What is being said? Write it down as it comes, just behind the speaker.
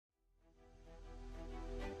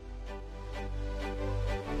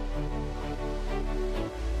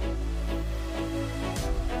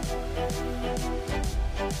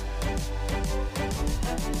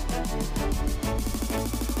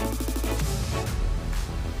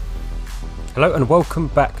Hello and welcome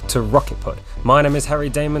back to Rocket Pod. My name is Harry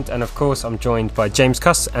Damon and of course I'm joined by James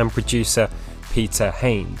Cuss and producer Peter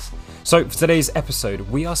Haynes. So for today's episode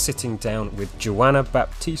we are sitting down with Joanna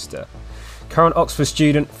Baptista, current Oxford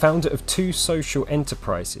student, founder of 2 social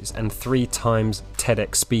enterprises and 3 times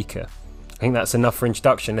TEDx speaker. I think that's enough for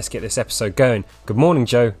introduction. Let's get this episode going. Good morning,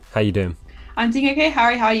 Jo. How you doing? I'm doing okay.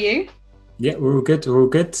 Harry, how are you? Yeah, we're all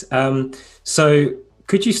good. So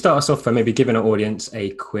could you start us off by maybe giving our audience a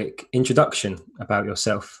quick introduction about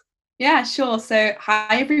yourself? Yeah, sure. So,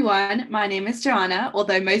 hi everyone. My name is Joanna,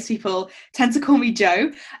 although most people tend to call me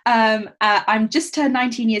Jo. I'm just turned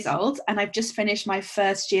 19 years old and I've just finished my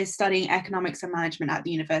first year studying economics and management at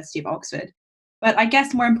the University of Oxford. But I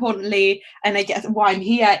guess more importantly, and I guess why I'm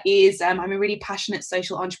here is I'm a really passionate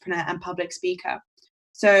social entrepreneur and public speaker.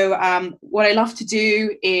 So what I love to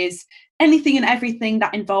do is anything and everything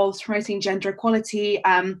that involves promoting gender equality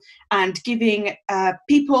and giving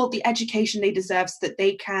people the education they deserve so that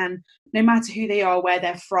they can, no matter who they are, where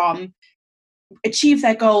they're from, achieve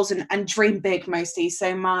their goals and dream big mostly.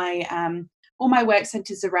 So my all my work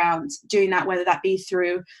centers around doing that, whether that be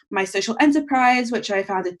through my social enterprise, which I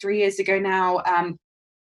founded 3 years ago now,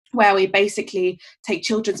 where we basically take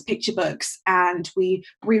children's picture books and we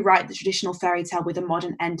rewrite the traditional fairy tale with a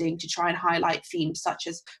modern ending to try and highlight themes such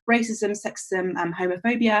as racism, sexism,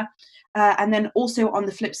 homophobia. And then also on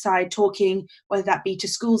the flip side, talking, whether that be to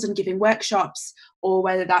schools and giving workshops, or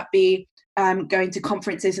whether that be going to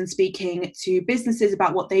conferences and speaking to businesses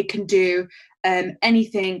about what they can do.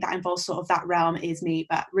 Anything that involves sort of that realm is me.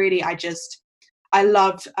 But really, I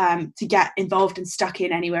love to get involved and stuck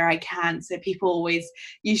in anywhere I can. So people always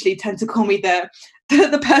usually tend to call me the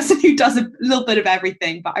person who does a little bit of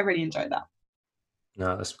everything, but I really enjoy that.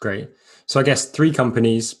 No, that's great. So I guess 3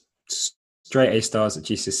 companies, straight A stars at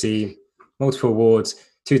GCSE, multiple awards,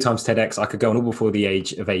 2 times TEDx. I could go on all before the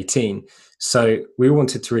age of 18. So we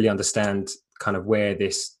wanted to really understand kind of where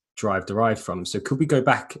this drive derived from. So could we go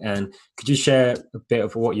back and could you share a bit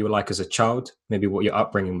of what you were like as a child, maybe what your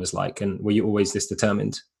upbringing was like, and were you always this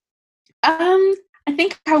determined? I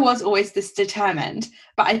think I was always this determined,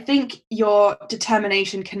 but I think your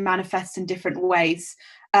determination can manifest in different ways.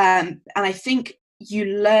 And I think you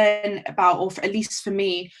learn about, or at least for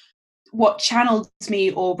me, what channeled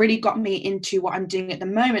me or really got me into what I'm doing at the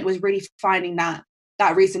moment was really finding that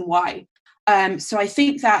reason why. So I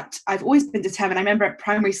think that I've always been determined. I remember at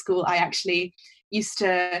primary school, I actually used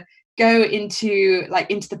to go into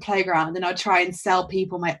the playground and I'd try and sell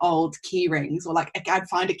people my old key rings, or like I'd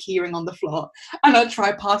find a key ring on the floor and I'd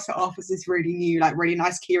try pass it off as this really new, like really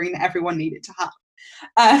nice key ring that everyone needed to have.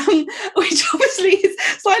 Which obviously is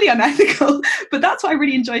slightly unethical, but that's what I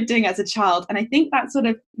really enjoyed doing as a child. And I think that sort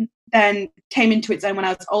of then came into its own when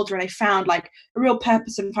I was older and I found like a real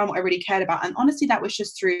purpose and found what I really cared about. And honestly, that was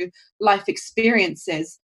just through life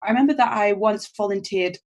experiences. I remember that I once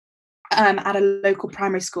volunteered at a local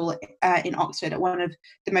primary school in Oxford, at one of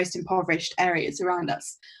the most impoverished areas around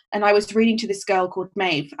us. And I was reading to this girl called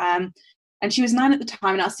Maeve. And she was 9 at the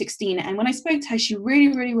time and I was 16. And when I spoke to her, she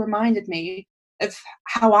really, really reminded me of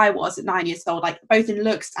how I was at 9 years old, like both in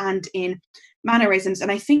looks and in mannerisms. And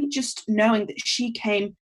I think just knowing that she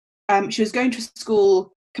was going to a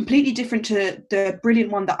school completely different to the brilliant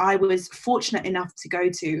one that I was fortunate enough to go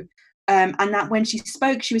to. And that when she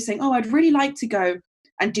spoke, she was saying, oh, I'd really like to go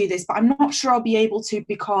and do this, but I'm not sure I'll be able to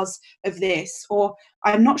because of this, or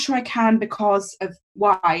I'm not sure I can because of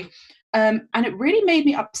why. And it really made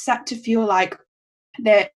me upset to feel like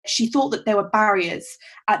that she thought that there were barriers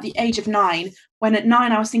at the age of 9, when at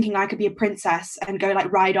 9 I was thinking I could be a princess and go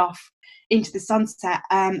like ride off into the sunset.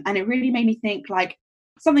 And it really made me think like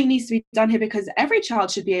something needs to be done here, because every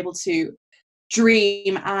child should be able to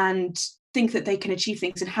dream and think that they can achieve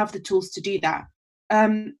things and have the tools to do that.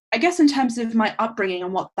 I guess in terms of my upbringing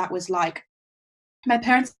and what that was like, my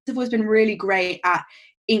parents have always been really great at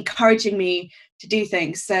encouraging me to do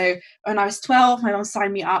things. So when I was 12, my mom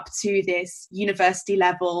signed me up to this university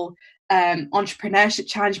level entrepreneurship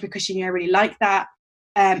challenge because she knew I really liked that.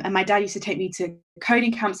 And my dad used to take me to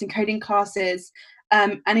coding camps and coding classes.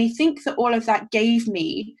 And I think that all of that gave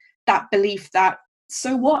me that belief that,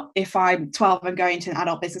 so what if I'm 12 and going to an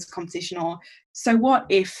adult business competition, or so what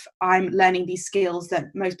if I'm learning these skills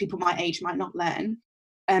that most people my age might not learn.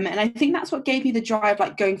 And I think that's what gave me the drive,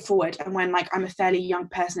 like going forward. And when like I'm a fairly young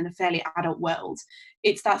person in a fairly adult world,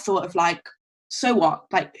 it's that thought of like, so what?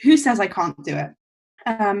 Like, who says I can't do it?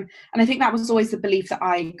 And I think that was always the belief that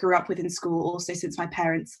I grew up with in school, also since my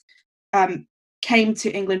parents um, came to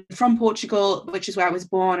England from Portugal, which is where I was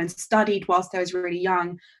born, and studied whilst I was really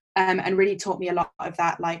young, and really taught me a lot of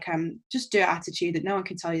that, like just do it attitude that no one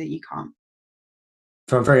can tell you that you can't.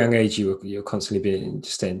 from a very young age, you're constantly being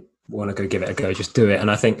just saying, want to go give it a go, just do it.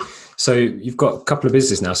 And I think, so you've got a couple of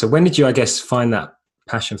businesses now. So when did you, I guess, find that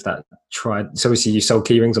passion for that? So obviously you sold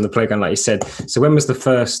key rings on the playground, like you said. So when was the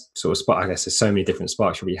first sort of spark? I guess there's so many different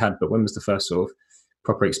sparks you had, but when was the first sort of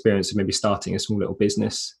proper experience of maybe starting a small little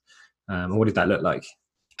business? And what did that look like?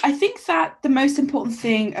 I think that the most important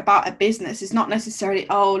thing about a business is not necessarily,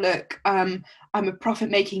 oh, look, I'm a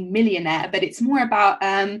profit-making millionaire, but it's more about,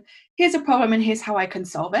 here's a problem and here's how I can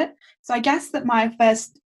solve it. So I guess that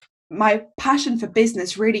my passion for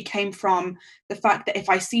business really came from the fact that if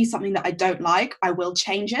I see something that I don't like, I will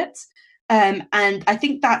change it. And I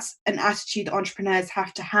think that's an attitude that entrepreneurs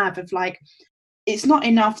have to have, of like, it's not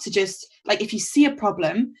enough to just, like, if you see a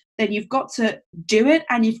problem, then you've got to do it,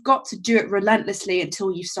 and you've got to do it relentlessly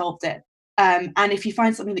until you've solved it. And if you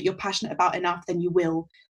find something that you're passionate about enough, then you will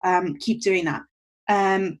keep doing that.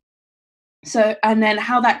 So, and then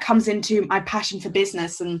how that comes into my passion for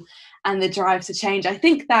business and the drive to change. I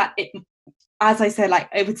think that it, as I said, like,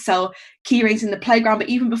 I would sell key rings in the playground, but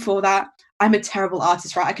even before that, I'm a terrible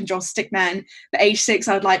artist, right? I can draw stick men. At age 6,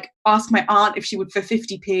 I would like ask my aunt if she would, for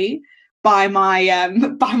 50p, buy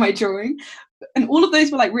my drawing. And all of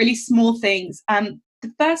those were like really small things.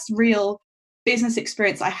 The first real business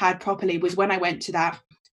experience I had properly was when I went to that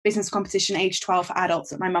business competition, age 12, for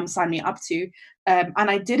adults, that my mum signed me up to. And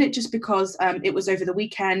I did it just because it was over the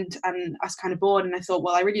weekend and I was kind of bored, and I thought,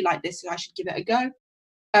 well, I really like this, so I should give it a go.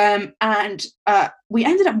 And we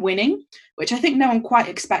ended up winning, which I think no one quite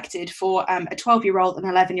expected for a 12-year-old, an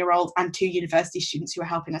 11-year-old, and 2 university students who were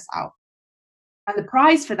helping us out. And the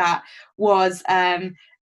prize for that was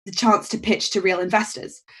the chance to pitch to real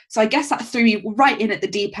investors. So I guess that threw me right in at the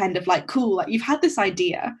deep end of like, cool, like, you've had this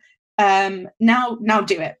idea, now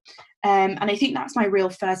do it. And I think that's my real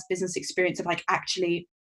first business experience of like actually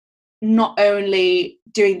not only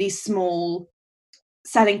doing these small,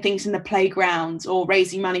 selling things in the playground or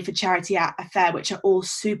raising money for charity at a fair, which are all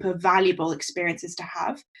super valuable experiences to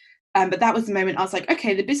have. But that was the moment I was like,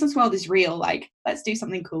 okay, the business world is real. Like, let's do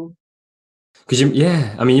something cool. Because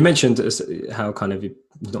you mentioned how kind of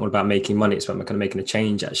it's not all about making money; it's about kind of making a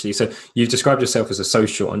change, actually. So you've described yourself as a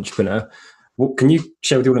social entrepreneur. What can you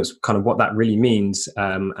share with the audience kind of what that really means,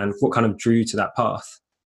 and what kind of drew you to that path?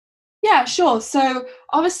 Yeah, sure. So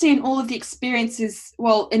obviously in all of the experiences,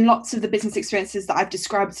 well, in lots of the business experiences that I've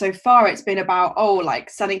described so far, it's been about, oh, like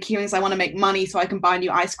selling key rings, I want to make money so I can buy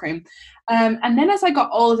new ice cream. And then as I got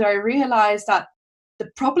older, I realized that the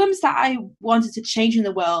problems that I wanted to change in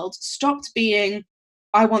the world stopped being,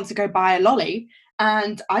 I want to go buy a lolly,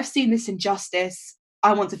 and I've seen this injustice,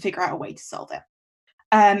 I want to figure out a way to solve it.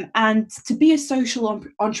 And to be a social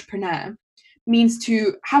entrepreneur means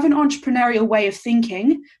to have an entrepreneurial way of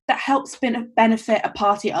thinking that helps benefit a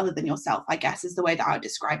party other than yourself, I guess, is the way that I would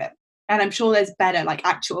describe it. And I'm sure there's better, like,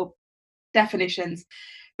 actual definitions,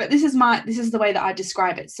 but this is the way that I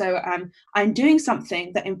describe it. So I'm doing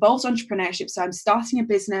something that involves entrepreneurship. So I'm starting a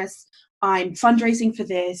business, I'm fundraising for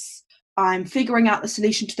this, I'm figuring out the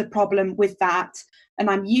solution to the problem with that, and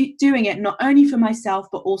I'm doing it not only for myself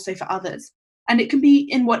but also for others. And it can be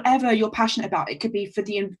in whatever you're passionate about. It could be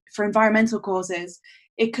for environmental causes.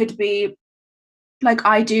 It could be like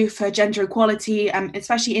I do for gender equality,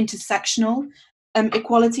 especially intersectional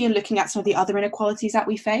equality, and looking at some of the other inequalities that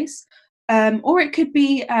we face. Or it could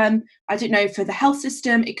be, I don't know, for the health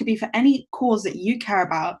system. It could be for any cause that you care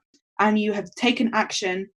about and you have taken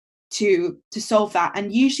action to solve that.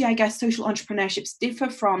 And usually, I guess, social entrepreneurships differ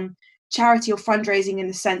from charity or fundraising in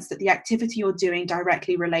the sense that the activity you're doing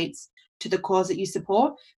directly relates to the cause that you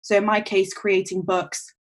support. So in my case, creating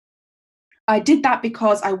books, I did that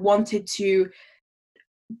because I wanted to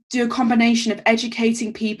do a combination of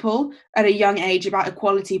educating people at a young age about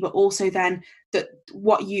equality, but also then that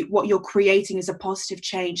what you're creating is a positive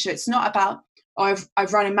change. So it's not about, oh,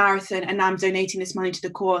 I've run a marathon and now I'm donating this money to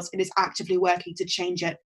the cause. It is actively working to change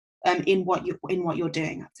it in what you're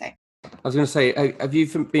doing, I'd say. I was going to say, have you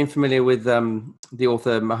been familiar with the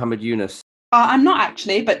author Muhammad Yunus? I'm not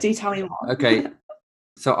actually, but do tell me more. Okay.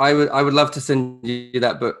 So I would love to send you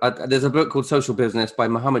that book. There's a book called Social Business by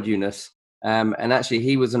Muhammad Yunus. And actually,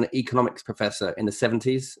 he was an economics professor in the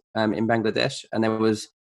 70s in Bangladesh. And there was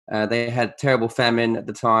they had terrible famine at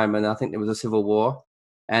the time. And I think there was a civil war.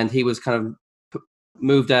 And he was kind of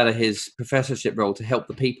moved out of his professorship role to help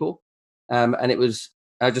the people. And it was,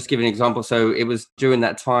 I'll just give you an example. So it was during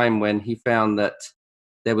that time when he found that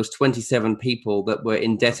there was 27 people that were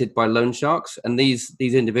indebted by loan sharks. And these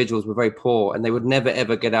individuals were very poor and they would never,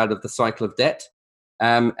 ever get out of the cycle of debt.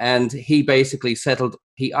 And he basically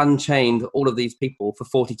he unchained all of these people for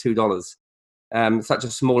 $42. such a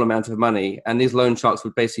small amount of money. And these loan sharks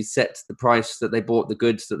would basically set the price that they bought the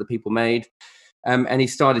goods that the people made. And he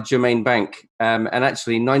started Germain Bank. And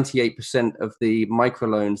actually 98% of the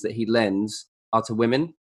microloans that he lends are to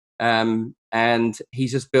women. And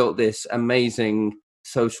he's just built this amazing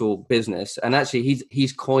social business. And actually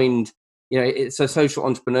he's coined, it's a social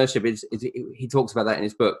entrepreneurship. He talks about that in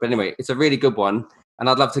his book. But anyway, it's a really good one. And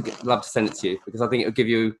I'd love to send it to you, because I think it'll give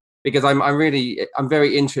you, because I'm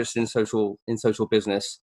very interested in social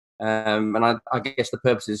business. And I guess the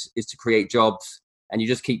purpose is to create jobs, and you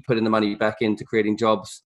just keep putting the money back into creating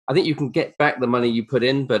jobs. I think you can get back the money you put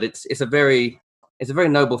in, but it's a very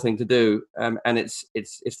noble thing to do. And it's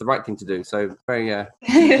the right thing to do. So very,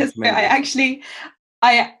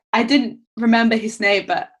 I didn't remember his name,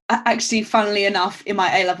 but actually, funnily enough, in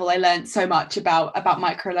my A-level, I learned so much about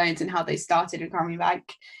microloans and how they started in Grameen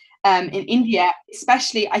Bank. In India,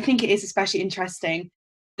 especially, I think it is especially interesting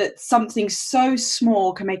that something so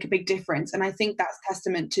small can make a big difference. And I think that's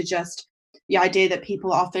testament to just the idea that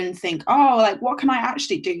people often think, oh, like, what can I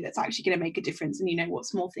actually do that's actually going to make a difference? And what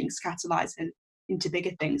small things catalyze into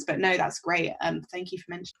bigger things. But no, that's great. Thank you for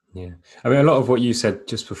mentioning. Yeah, I mean, a lot of what you said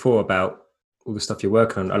just before about all the stuff you're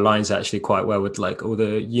working on aligns actually quite well with like all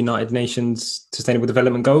the United Nations Sustainable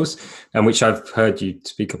Development Goals, and which I've heard you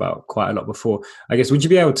speak about quite a lot before. I guess, would you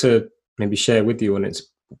be able to maybe share with the audience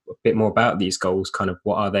a bit more about these goals? Kind of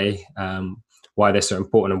what are they, why they're so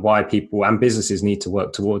important, and why people and businesses need to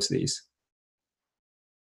work towards these?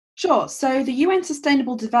 Sure. So the UN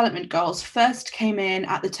Sustainable Development Goals first came in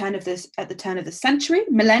at the turn of the century,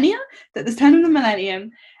 millennium,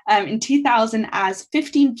 in 2000 as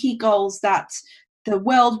 15 key goals that the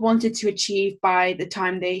world wanted to achieve by the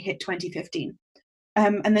time they hit 2015.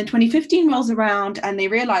 And then 2015 rolls around, and they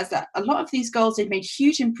realized that a lot of these goals they'd made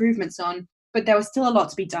huge improvements on, but there was still a lot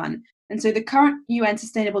to be done. And so the current UN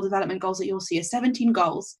Sustainable Development Goals that you'll see are 17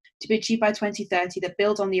 goals to be achieved by 2030 that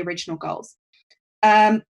build on the original goals.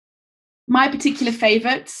 My particular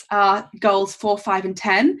favorites are goals 4, 5, and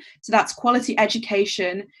 10. So that's quality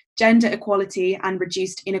education, gender equality, and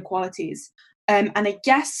reduced inequalities. And I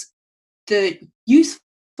guess the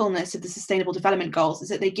usefulness of the Sustainable Development Goals is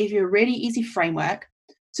that they give you a really easy framework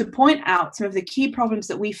to point out some of the key problems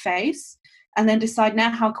that we face, and then decide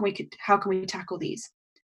now how can we tackle these.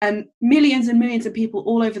 Millions and millions of people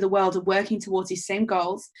all over the world are working towards these same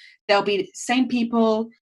goals. There'll be the same people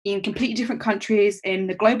in completely different countries, in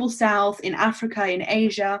the global south, in Africa, in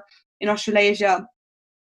Asia, in Australasia,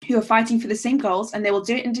 who are fighting for the same goals, and they will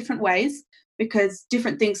do it in different ways because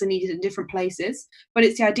different things are needed in different places. But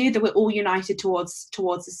it's the idea that we're all united towards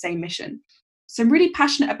the same mission. So I'm really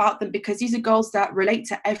passionate about them because these are goals that relate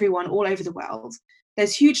to everyone all over the world.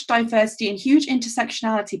 There's huge diversity and huge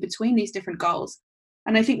intersectionality between these different goals.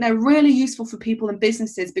 And I think they're really useful for people and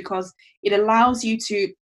businesses because it allows you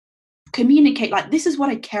to communicate, like, this is what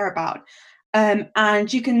I care about. And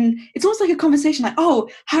it's almost like a conversation, like, oh,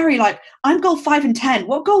 Harry, like, I'm goal 5 and 10.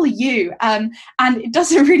 What goal are you? And it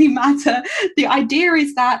doesn't really matter. The idea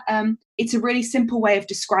is that it's a really simple way of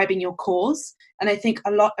describing your cause. And I think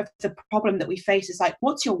a lot of the problem that we face is like,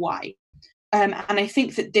 what's your why? And I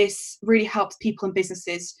think that this really helps people and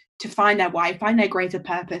businesses to find their why, find their greater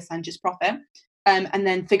purpose than just profit. And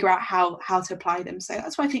then figure out how to apply them. So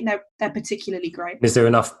that's why I think they're particularly great. Is there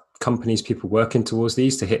enough companies, people working towards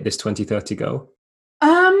these to hit this 2030 goal?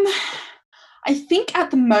 I think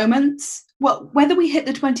at the moment, well, whether we hit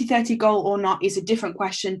the 2030 goal or not is a different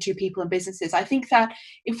question to people and businesses. I think that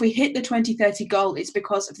if we hit the 2030 goal, it's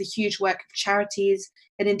because of the huge work of charities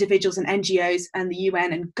and individuals and NGOs and the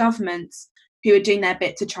UN and governments who are doing their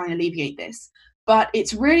bit to try and alleviate this. But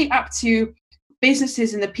it's really up to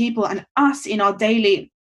businesses and the people and us in our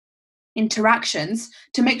daily interactions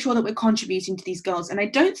to make sure that we're contributing to these goals. And I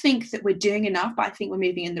don't think that we're doing enough, but I think we're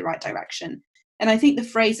moving in the right direction. And I think the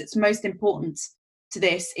phrase that's most important to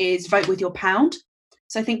this is vote with your pound.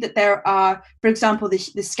 So I think that there are, for example, the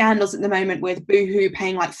scandals at the moment with Boohoo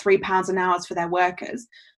paying like £3 an hour for their workers.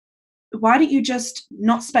 Why don't you just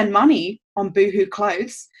not spend money on Boohoo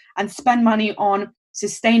clothes and spend money on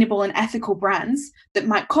sustainable and ethical brands that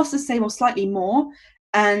might cost the same or slightly more?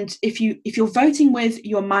 And if you're voting with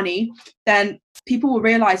your money, then people will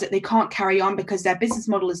realize that they can't carry on because their business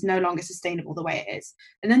model is no longer sustainable the way it is.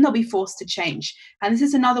 And then they'll be forced to change. And this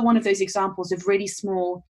is another one of those examples of really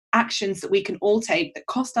small actions that we can all take that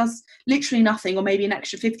cost us literally nothing, or maybe an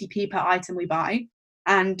extra 50p per item we buy,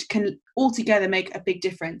 and can altogether make a big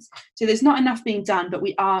difference. So there's not enough being done, but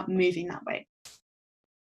we are moving that way.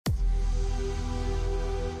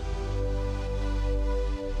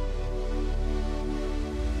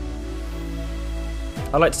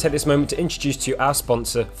 I'd like to take this moment to introduce to you our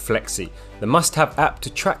sponsor, Flexi, the must-have app to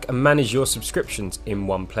track and manage your subscriptions in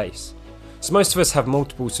one place. So most of us have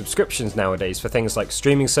multiple subscriptions nowadays for things like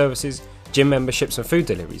streaming services, gym memberships and food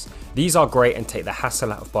deliveries. These are great and take the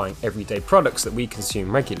hassle out of buying everyday products that we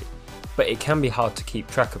consume regularly, but it can be hard to keep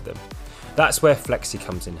track of them. That's where Flexi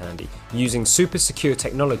comes in handy, using super secure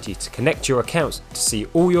technology to connect your accounts to see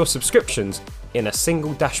all your subscriptions in a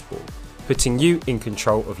single dashboard, putting you in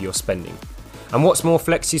control of your spending. And what's more,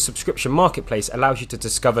 Flexi's subscription marketplace allows you to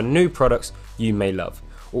discover new products you may love,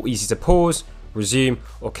 all easy to pause, resume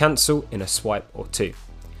or cancel in a swipe or two.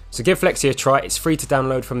 So give Flexi a try. It's free to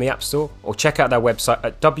download from the App Store, or check out their website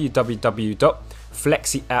at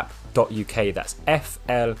www.flexiapp.uk. That's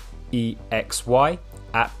FLEXY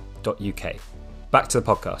app.uk. Back to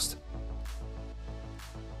the podcast.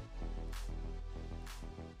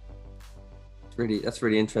 That's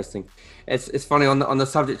really interesting. It's funny on the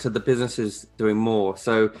subject of the businesses doing more.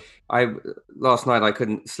 So last night I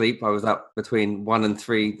couldn't sleep. I was up between 1 and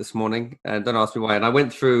 3 this morning, and don't ask me why. And I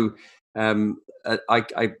went through. I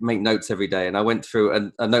make notes every day, and I went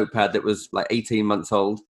through a notepad that was like 18 months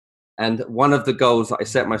old. And one of the goals that I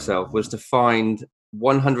set myself was to find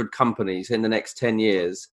 100 companies in the next 10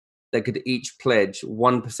 years that could each pledge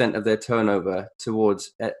 1% of their turnover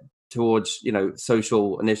towards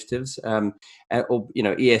social initiatives, or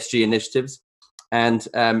ESG initiatives. And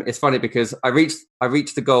it's funny because I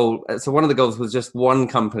reached the goal. So one of the goals was just one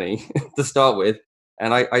company to start with,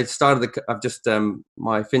 and I started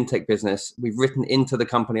my fintech business. We've written into the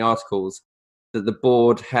company articles that the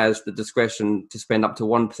board has the discretion to spend up to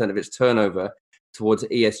 1% of its turnover towards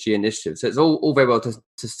ESG initiatives. So it's all very well to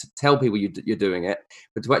tell people you're doing it,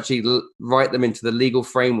 but to actually write them into the legal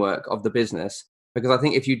framework of the business. Because I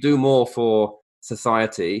think if you do more for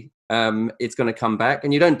society, it's going to come back.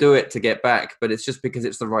 And you don't do it to get back, but it's just because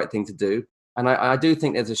it's the right thing to do. And I do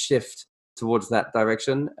think there's a shift towards that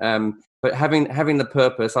direction. But having the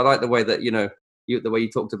purpose, I like the way that the way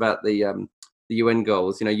you talked about the UN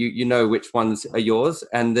goals. You know which ones are yours,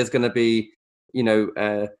 and there's going to be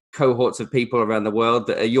cohorts of people around the world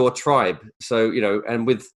that are your tribe. So and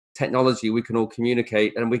with technology, we can all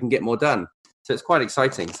communicate and we can get more done. So it's quite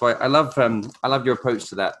exciting. So I love your approach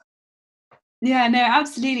to that. Yeah, no,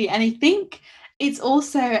 absolutely. And I think it's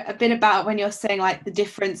also a bit about when you're saying like the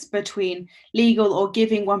difference between legal or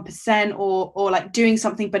giving 1% or like doing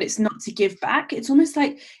something, but it's not to give back. It's almost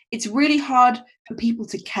like it's really hard for people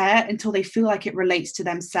to care until they feel like it relates to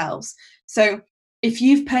themselves. So if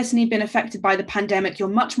you've personally been affected by the pandemic, you're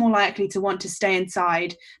much more likely to want to stay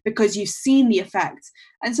inside because you've seen the effects.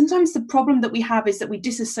 And sometimes the problem that we have is that we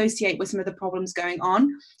disassociate with some of the problems going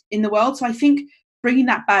on in the world. So I think bringing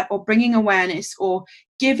that back, or bringing awareness, or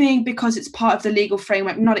giving because it's part of the legal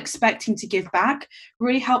framework, not expecting to give back,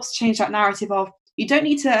 really helps change that narrative of you don't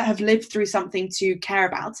need to have lived through something to care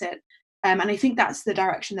about it. And I think that's the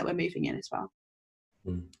direction that we're moving in as well.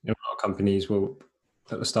 A lot of companies will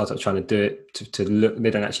start trying to do it to look. They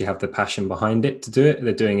don't actually have the passion behind it to do it.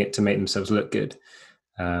 They're doing it to make themselves look good,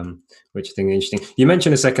 which I think is interesting. You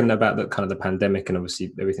mentioned a second about the kind of the pandemic and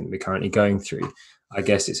obviously everything we're currently going through. I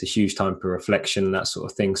guess it's a huge time for reflection and that sort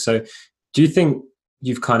of thing. So do you think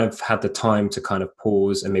you've kind of had the time to kind of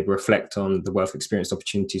pause and maybe reflect on the wealth experience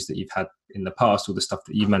opportunities that you've had in the past, or the stuff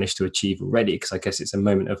that you've managed to achieve already? Because I guess it's a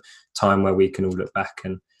moment of time where we can all look back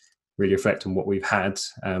and really reflect on what we've had,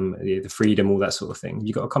 the freedom, all that sort of thing.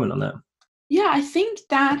 You got a comment on that? Yeah, I think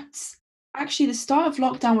that actually the start of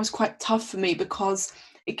lockdown was quite tough for me because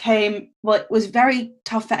it was very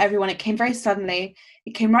tough for everyone. It came very suddenly.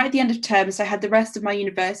 It came right at the end of term, so I had the rest of my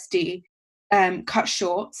university cut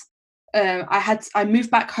short. I moved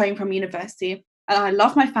back home from university, and I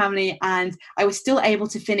love my family, and I was still able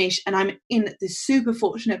to finish. And I'm in this super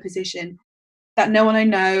fortunate position that no one I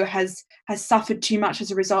know has suffered too much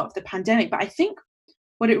as a result of the pandemic. But I think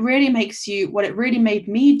what it really made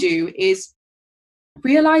me do is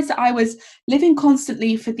realize that I was living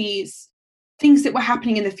constantly for these things that were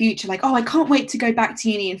happening in the future, like, oh, I can't wait to go back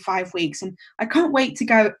to uni in 5 weeks, and I can't wait to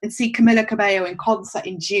go and see Camila Cabello in concert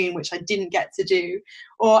in June, which I didn't get to do,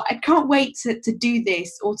 or I can't wait to do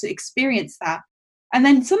this or to experience that. And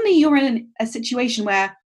then suddenly you're in a situation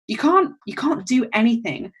where you can't do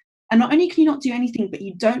anything, and not only can you not do anything, but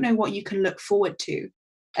you don't know what you can look forward to.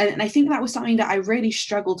 And I think that was something that I really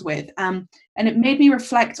struggled with, and it made me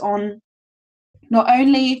reflect on not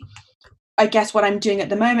only, I guess, what I'm doing at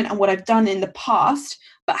the moment and what I've done in the past,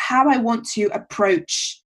 but how I want to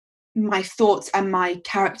approach my thoughts and my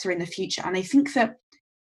character in the future. And I think that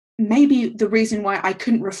maybe the reason why I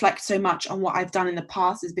couldn't reflect so much on what I've done in the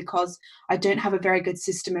past is because I don't have a very good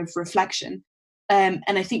system of reflection. And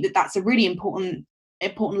I think that that's a really important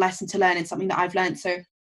important lesson to learn and something that I've learned. So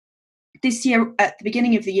this year, at the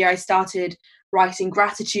beginning of the year, I started writing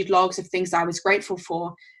gratitude logs of things that I was grateful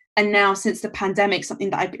for. And now, since the pandemic, something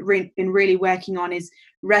that I've been really working on is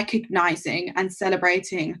recognizing and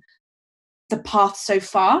celebrating the path so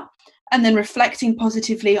far, and then reflecting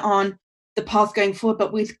positively on the path going forward,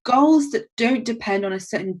 but with goals that don't depend on a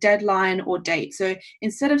certain deadline or date. So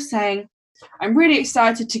instead of saying, I'm really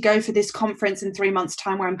excited to go for this conference in 3 months'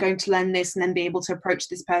 time where I'm going to learn this and then be able to approach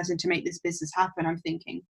this person to make this business happen, I'm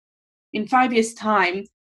thinking, in 5 years' time,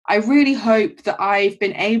 I really hope that I've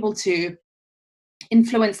been able to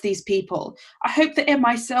influence these people. I hope that in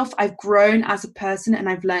myself, I've grown as a person and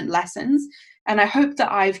I've learned lessons. And I hope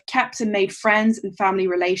that I've kept and made friends and family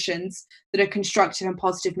relations that are constructive and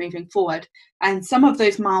positive moving forward. And some of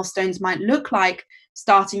those milestones might look like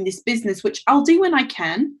starting this business, which I'll do when I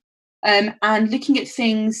can, and looking at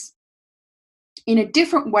things in a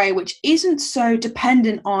different way, which isn't so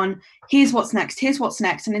dependent on here's what's next,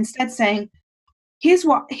 and instead saying, here's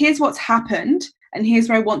what's happened, and here's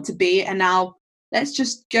where I want to be, and now let's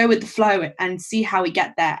just go with the flow and see how we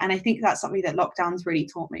get there. And I think that's something that lockdown's really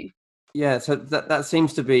taught me. Yeah, so that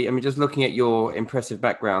seems to be, I mean, just looking at your impressive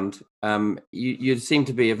background, you seem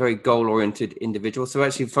to be a very goal-oriented individual. So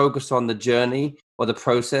actually focus on the journey or the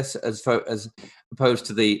process as opposed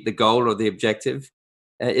to the goal or the objective.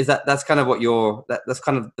 That's kind of what that's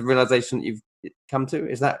kind of the realization that you've come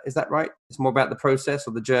to? Is that right? It's more about the process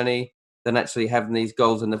or the journey than actually having these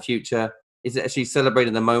goals in the future. Is it actually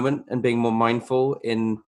celebrating the moment and being more mindful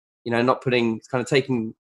in, not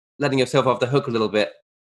letting yourself off the hook a little bit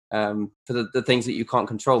for the things that you can't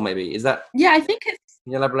control, maybe? Is that? Yeah, I think it's.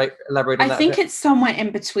 Can you elaborate on that? I think it's somewhere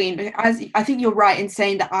in between. Because I think you're right in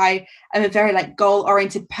saying that I am a very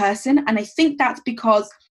goal-oriented person, and I think that's because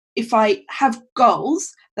if I have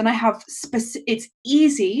goals, then I have it's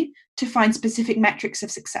easy to find specific metrics of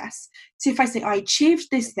success. So if I say I achieved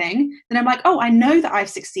this thing, then I'm like, oh, I know that I've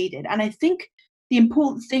succeeded. And I think the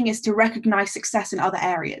important thing is to recognize success in other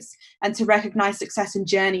areas and to recognize success in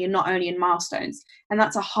journey and not only in milestones. And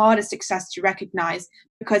that's a harder success to recognize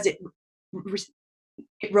because it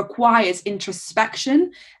requires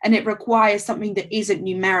introspection and it requires something that isn't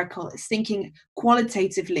numerical. It's thinking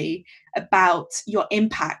qualitatively about your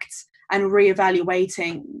impact and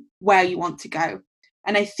reevaluating where you want to go.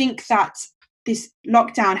 And I think that this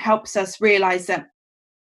lockdown helps us realize that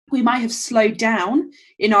we might have slowed down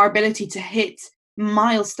in our ability to hit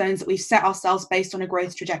milestones that we've set ourselves based on a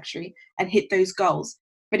growth trajectory and hit those goals.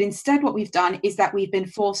 But instead, what we've done is that we've been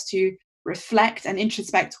forced to reflect and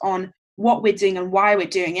introspect on what we're doing and why we're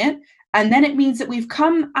doing it. And then it means that we've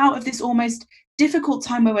come out of this almost difficult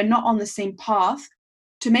time where we're not on the same path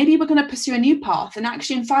to maybe we're going to pursue a new path. And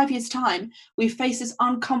actually in 5 years' time, we face this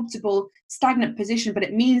uncomfortable, stagnant position, but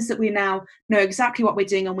it means that we now know exactly what we're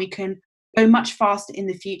doing and we can go much faster in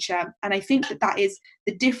the future. And I think that is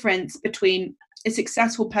the difference between a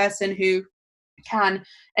successful person who can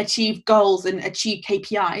achieve goals and achieve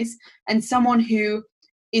KPIs and someone who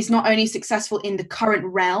is not only successful in the current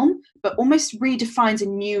realm, but almost redefines a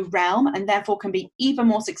new realm and therefore can be even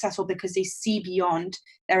more successful because they see beyond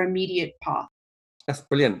their immediate path. That's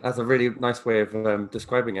brilliant. That's a really nice way of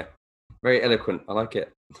describing it. Very eloquent. I like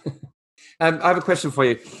it. I have a question for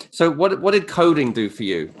you. So what did coding do for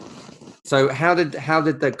you? So how did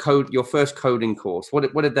the code, your first coding course,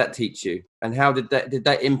 what did that teach you? And how did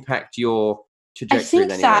that impact your trajectory? I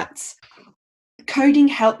think that coding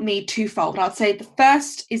helped me twofold. I'd say the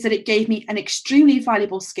first is that it gave me an extremely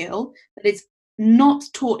valuable skill that is not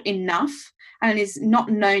taught enough and is not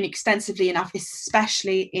known extensively enough,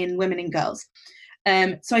 especially in women and girls.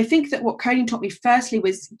 So I think that what coding taught me firstly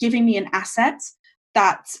was giving me an asset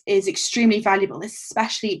that is extremely valuable,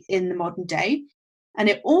 especially in the modern day. And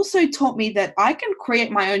it also taught me that I can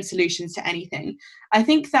create my own solutions to anything. I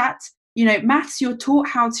think that, maths, you're taught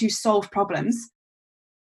how to solve problems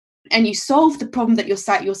and you solve the problem that you'll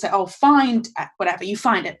say, oh, find whatever, you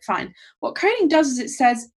find it, fine. What coding does is it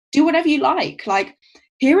says, do whatever you like. Like,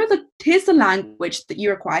 here's the language that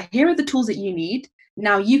you require. Here are the tools that you need.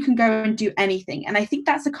 Now you can go and do anything. And I think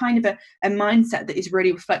that's a kind of a mindset that is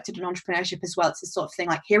really reflected in entrepreneurship as well. It's the sort of thing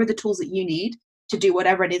like, here are the tools that you need to do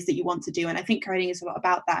whatever it is that you want to do. And I think coding is a lot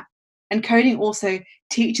about that. And coding also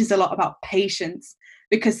teaches a lot about patience,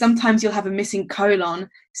 because sometimes you'll have a missing colon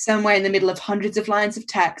somewhere in the middle of hundreds of lines of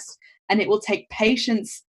text, and it will take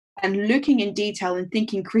patience and looking in detail and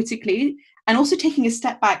thinking critically, and also taking a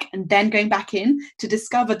step back and then going back in to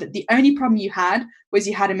discover that the only problem you had was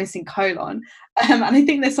you had a missing colon. And I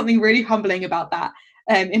think there's something really humbling about that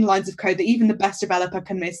in lines of code, that even the best developer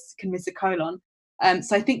can miss a colon.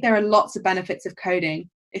 So I think there are lots of benefits of coding.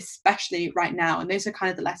 especially right now. And those are kind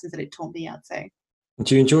of the lessons that it taught me, I'd say.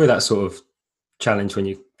 Do you enjoy that sort of challenge when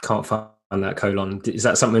you can't find that colon? Is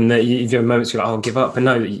that something that you have moments you're like, I'll give up? And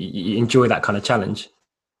no, you enjoy that kind of challenge?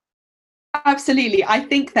 Absolutely. I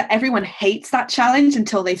think that everyone hates that challenge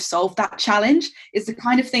until they've solved that challenge. It's the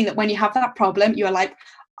kind of thing that when you have that problem, you're like,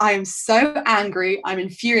 I am so angry. I'm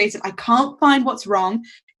infuriated. I can't find what's wrong.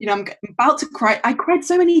 You know, I'm about to cry. I cried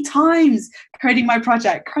so many times coding my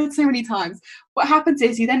project, cried so many times. What happens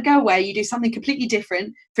is you then go away, you do something completely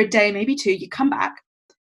different for a day, maybe two, you come back,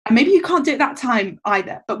 and maybe you can't do it that time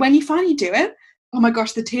either. But when you finally do it, oh my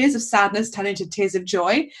gosh, the tears of sadness turn into tears of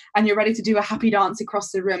joy, and you're ready to do a happy dance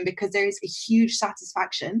across the room, because there is a huge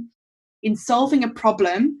satisfaction in solving a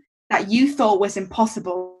problem that you thought was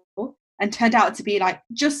impossible and turned out to be like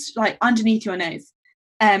just like underneath your nose.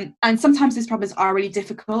 And sometimes these problems are really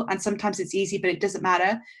difficult, and sometimes it's easy, but it doesn't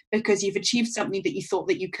matter because you've achieved something that you thought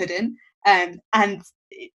that you couldn't. And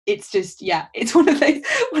it's just, yeah, it's one of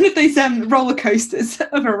those roller coasters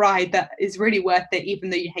of a ride that is really worth it,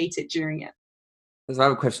 even though you hate it during it. So I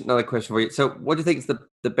have another question for you. So what do you think is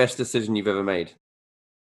the best decision you've ever made?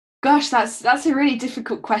 Gosh, that's a really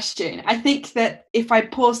difficult question. I think that if I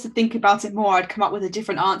paused to think about it more, I'd come up with a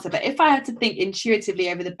different answer. But if I had to think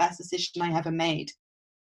intuitively over the best decision I ever made,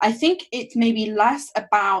 I think it's maybe less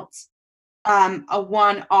about a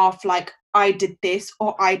one off, like I did this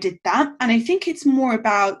or I did that. And I think it's more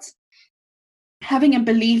about having a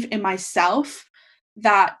belief in myself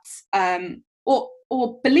that,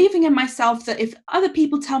 or believing in myself that if other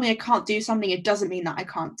people tell me I can't do something, it doesn't mean that I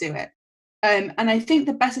can't do it. And I think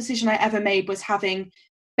the best decision I ever made was having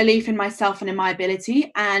belief in myself and in my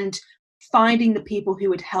ability, and finding the people who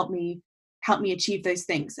would help me achieve those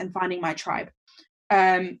things, and finding my tribe.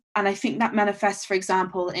 And I think that manifests, for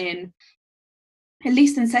example, in at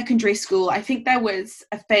least in secondary school. I think there was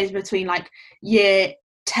a phase between like year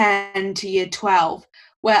 10 to year 12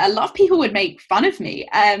 where a lot of people would make fun of me.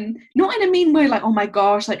 Not in a mean way, like, oh my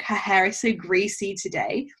gosh, like her hair is so greasy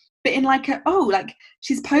today, but in like like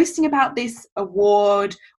she's posting about this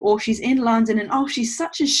award, or she's in London, and oh, she's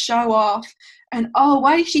such a show off, and oh,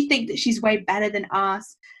 why does she think that she's way better than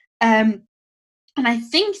us? And I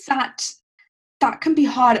think that can be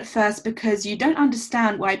hard at first, because you don't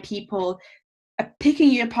understand why people are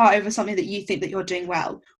picking you apart over something that you think that you're doing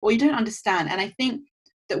well, or you don't understand. And I think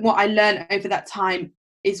that what I learned over that time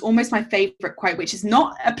is almost my favorite quote, which is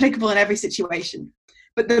not applicable in every situation.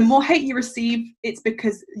 But the more hate you receive, it's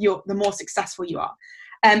because the more successful you are.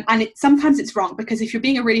 And sometimes it's wrong, because if you're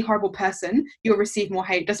being a really horrible person, you'll receive more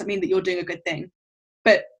hate. It doesn't mean that you're doing a good thing.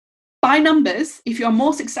 But by numbers, if you're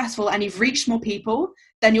more successful and you've reached more people,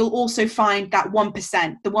 then you'll also find that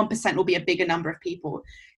 1%. The 1% will be a bigger number of people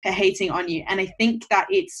hating on you. And I think that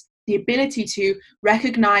it's the ability to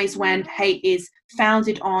recognize when hate is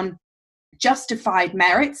founded on justified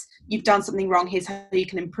merits. You've done something wrong, here's how you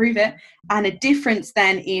can improve it. And a difference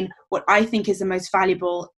then in what I think is the most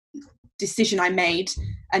valuable decision I made,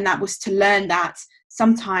 and that was to learn that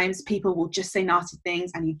sometimes people will just say nasty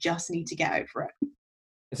things and you just need to get over it.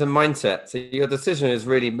 It's a mindset. So your decision is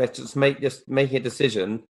really just making a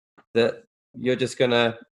decision that you're just going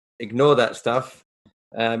to ignore that stuff.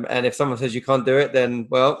 And if someone says you can't do it, then,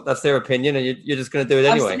 well, that's their opinion, and you're just going to do it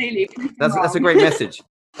anyway. Absolutely. That's a great message.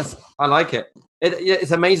 I like it.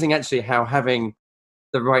 It's amazing, actually, how having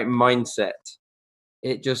the right mindset,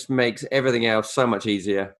 it just makes everything else so much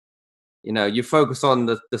easier. You know, you focus on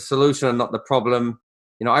the solution and not the problem.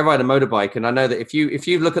 You know, I ride a motorbike, and I know that if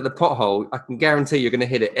you look at the pothole, I can guarantee you're going to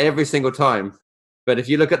hit it every single time. But if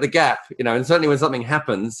you look at the gap, you know, and certainly when something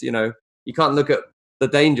happens, you know, you can't look at the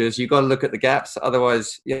dangers. You've got to look at the gaps.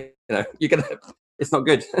 Otherwise, you know, it's not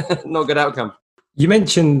good. Not a good outcome. You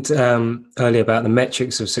mentioned earlier about the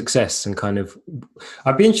metrics of success, and kind of,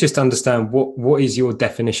 I'd be interested to understand what is your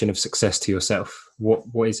definition of success to yourself?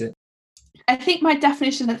 What is it? I think my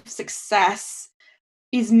definition of success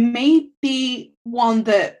is maybe one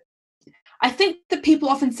that I think that people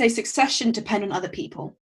often say success shouldn't depend on other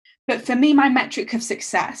people. But for me, my metric of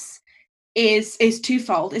success is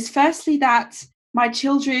twofold. It's firstly that my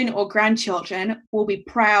children or grandchildren will be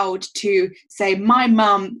proud to say, my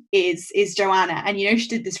mum is Joanna, and, you know, she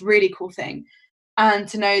did this really cool thing. And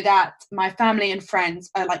to know that my family and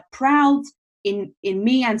friends are like proud in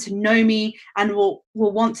me, and to know me, and will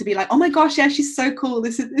want to be like, oh my gosh, yeah, she's so cool.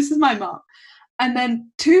 This is my mum. And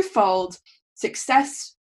then twofold,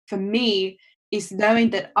 success for me is knowing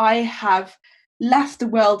that I have left the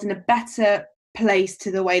world in a better place to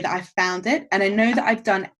the way that I found it. And I know that I've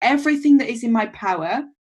done everything that is in my power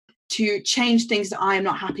to change things that I am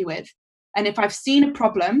not happy with. And if I've seen a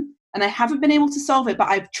problem, and I haven't been able to solve it, but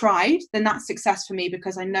I've tried, then that's success for me,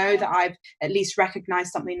 because I know that I've at least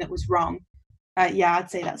recognized something that was wrong. Yeah, I'd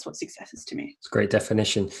say that's what success is to me. It's a great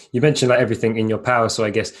definition. You mentioned like everything in your power. So I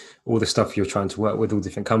guess all the stuff you're trying to work with, all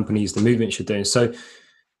different companies, the movements you're doing. So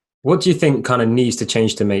what do you think kind of needs to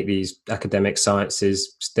change to make these academic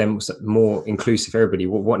sciences, STEM, more inclusive for everybody?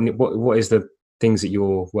 What is the things that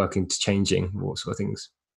you're working to changing? What sort of things?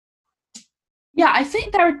 Yeah, I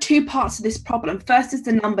think there are two parts to this problem. First is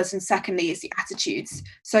the numbers, and secondly is the attitudes.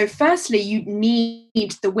 So firstly, you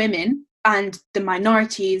need the women and the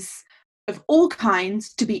minorities of all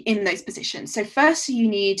kinds to be in those positions. So firstly, you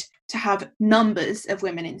need to have numbers of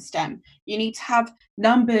women in STEM. You need to have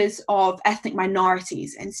numbers of ethnic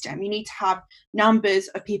minorities in STEM. You need to have numbers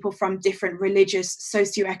of people from different religious,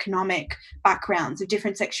 socioeconomic backgrounds, of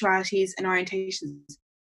different sexualities and orientations.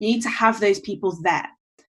 You need to have those people there.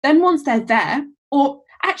 Then once they're there, or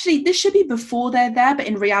actually this should be before they're there, but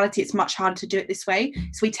in reality it's much harder to do it this way.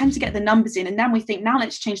 So we tend to get the numbers in, and then we think, now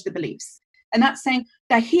let's change the beliefs. And that's saying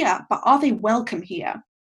they're here, but are they welcome here?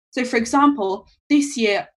 So for example, this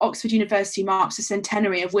year, Oxford University marks the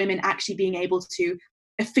centenary of women actually being able to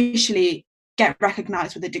officially get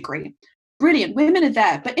recognised with a degree. Brilliant, women are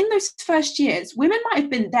there. But in those first years, women might have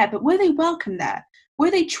been there, but were they welcome there?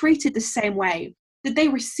 Were they treated the same way? Did they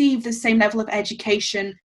receive the same level of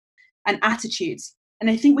education and attitudes? And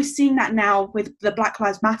I think we're seeing that now with the Black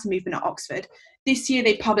Lives Matter movement at Oxford. This year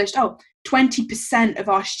they published, 20% of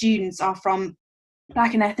our students are from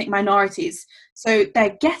Black and ethnic minorities. So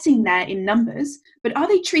they're getting there in numbers, but are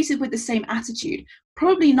they treated with the same attitude?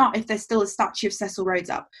 Probably not if there's still a statue of Cecil Rhodes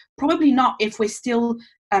up. Probably not if we're still,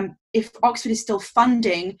 if Oxford is still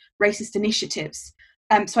funding racist initiatives.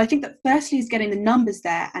 So I think that firstly is getting the numbers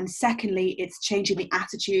there, and secondly, it's changing the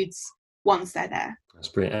attitudes once they're there. That's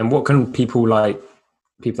brilliant. And what can people that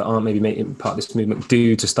aren't maybe making part of this movement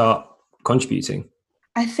do to start contributing?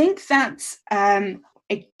 I think that's,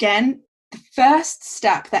 again, the first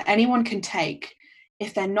step that anyone can take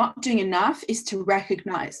if they're not doing enough is to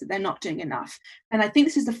recognize that they're not doing enough. And I think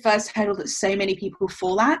this is the first hurdle that so many people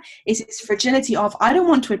fall at, is its fragility of, I don't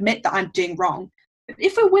want to admit that I'm doing wrong.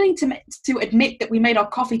 If we're willing to admit that we made our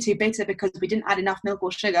coffee too bitter because we didn't add enough milk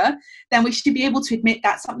or sugar, then we should be able to admit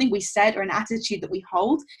that something we said or an attitude that we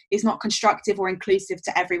hold is not constructive or inclusive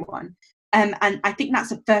to everyone. And I think that's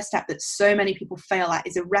the first step that so many people fail at,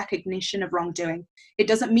 is a recognition of wrongdoing. It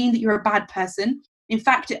doesn't mean that you're a bad person. In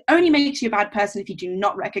fact, it only makes you a bad person if you do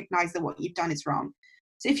not recognize that what you've done is wrong.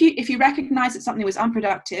 So if you recognize that something was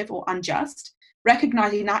unproductive or unjust,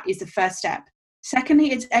 recognizing that is the first step.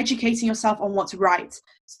 Secondly, it's educating yourself on what's right.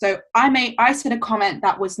 So I said a comment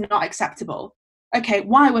that was not acceptable. Okay,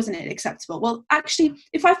 why wasn't it acceptable? Well, actually,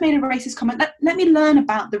 if I've made a racist comment, let me learn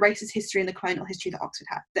about the racist history and the colonial history that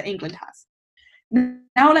that England has.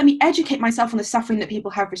 Now let me educate myself on the suffering that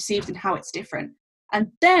people have received and how it's different.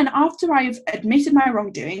 And then after I've admitted my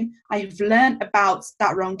wrongdoing, I've learned about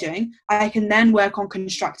that wrongdoing, I can then work on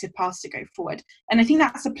constructive paths to go forward. And I think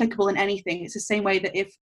that's applicable in anything. It's the same way that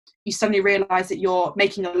if you suddenly realize that you're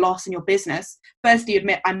making a loss in your business, first you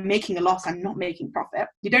admit, I'm making a loss, I'm not making profit.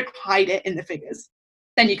 You don't hide it in the figures.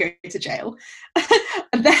 Then you go to jail.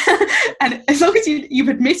 and as long as you've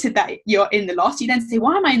admitted that you're in the loss, you then say,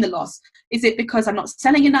 why am I in the loss? Is it because I'm not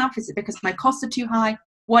selling enough? Is it because my costs are too high?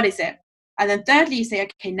 What is it? And then thirdly, you say,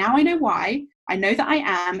 okay, now I know why. I know that I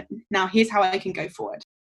am. Now here's how I can go forward.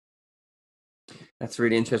 That's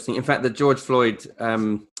really interesting. In fact, the George Floyd,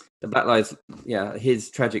 the Black Lives,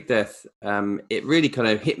 his tragic death, it really kind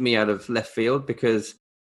of hit me out of left field, because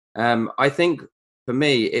I think for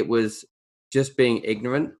me, it was just being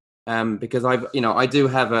ignorant, because I do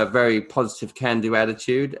have a very positive can-do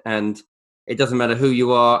attitude, and it doesn't matter who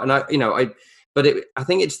you are. And I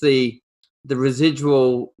think it's the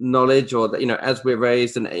residual knowledge, or that, as we're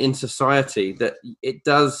raised and in society, that it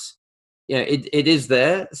does, it is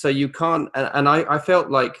there. So you can't, and I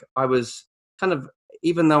felt like I was kind of,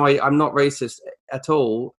 even though I'm not racist at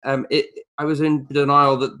all, I was in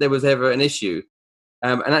denial that there was ever an issue.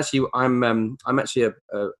 And actually, I'm actually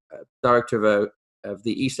a director of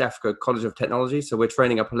the East Africa College of Technology. So we're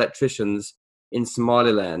training up electricians in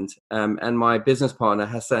Somaliland. And my business partner,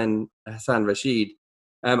 Hassan Rashid,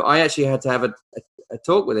 I actually had to have a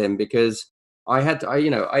talk with him, because I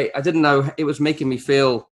didn't know, it was making me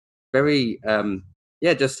feel very,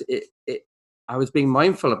 I was being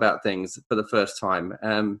mindful about things for the first time.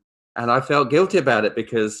 And I felt guilty about it,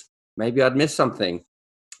 because maybe I'd missed something.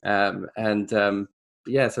 So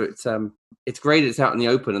it's great it's out in the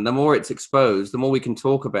open, and the more it's exposed, the more we can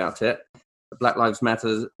talk about it. Black Lives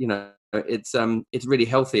Matter, it's really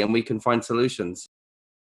healthy, and we can find solutions.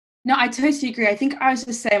 No, I totally agree. I think I was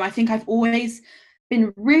the same. I think I've always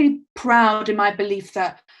been really proud in my belief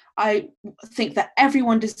that I think that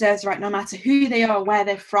everyone deserves the right, no matter who they are, where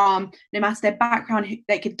they're from, no matter their background,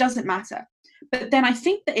 like it doesn't matter. But then I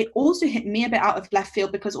think that it also hit me a bit out of left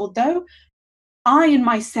field, because although I and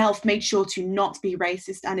myself made sure to not be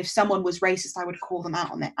racist, and if someone was racist, I would call them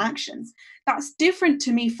out on their actions. That's different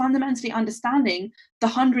to me fundamentally understanding the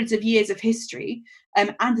hundreds of years of history,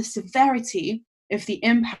 and the severity of the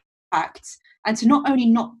impact, and to not only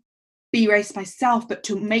not be racist myself, but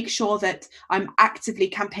to make sure that I'm actively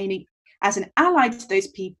campaigning as an ally to those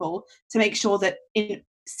people to make sure that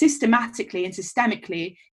systematically and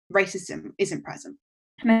systemically racism isn't present.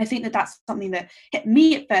 And I think that that's something that hit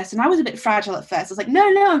me at first. And I was a bit fragile at first. I was like, no,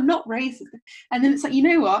 I'm not racist. And then it's like, you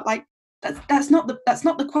know what? Like, that's not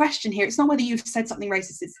the question here. It's not whether you've said something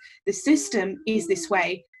racist. It's the system is this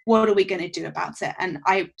way. What are we going to do about it? And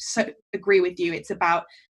I so agree with you. It's about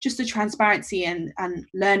just the transparency and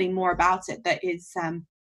learning more about it that is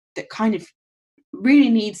that kind of really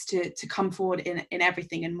needs to come forward in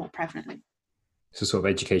everything and more prevalently. So sort of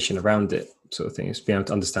education around it, sort of thing, is being able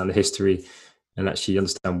to understand the history and actually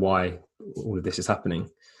understand why all of this is happening.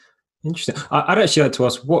 Interesting. I'd actually like to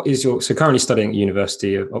ask, so currently studying at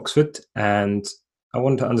University of Oxford, and I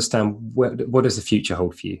want to understand what does the future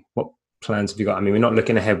hold for you? What plans have you got? I mean, we're not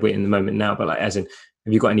looking ahead in the moment now, but like, as in,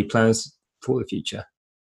 have you got any plans for the future?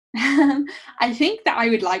 I think that I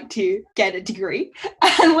would like to get a degree,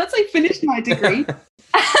 and once I finish my degree,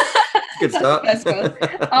 good start.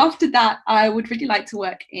 After that, I would really like to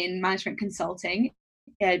work in management consulting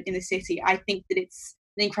in the city. I think that it's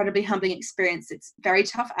an incredibly humbling experience. It's very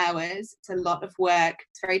tough hours. It's a lot of work.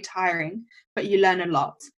 It's very tiring, but you learn a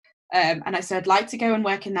lot. And I said I'd like to go and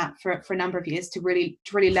work in that for a number of years to really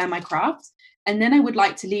learn my craft, and then I would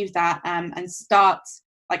like to leave that and start.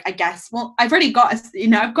 Like, I guess, well, I've already got,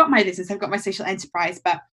 I've got my business, I've got my social enterprise,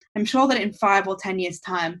 but I'm sure that in 5 or 10 years'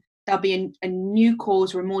 time, there'll be a new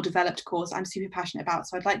cause or a more developed cause I'm super passionate about.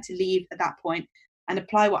 So I'd like to leave at that point and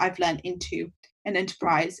apply what I've learned into an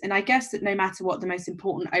enterprise. And I guess that no matter what, the most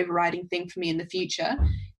important overriding thing for me in the future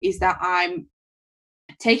is that I'm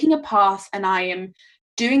taking a path and I am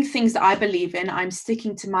doing things that I believe in. I'm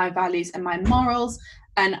sticking to my values and my morals,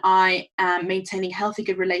 and I am maintaining healthy,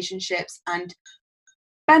 good relationships and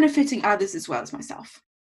benefiting others as well as myself.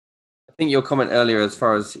 I think your comment earlier, as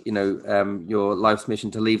far as your life's mission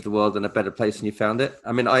to leave the world in a better place than you found it.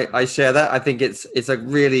 I mean, I share that. I think it's a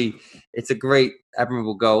great,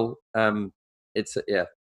 admirable goal. It's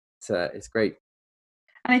great.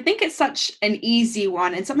 And I think it's such an easy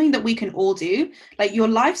one and something that we can all do. Like, your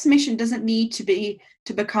life's mission doesn't need to be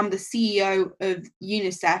to become the CEO of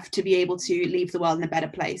UNICEF to be able to leave the world in a better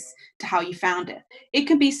place to how you found it. It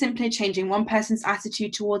can be simply changing one person's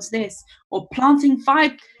attitude towards this, or planting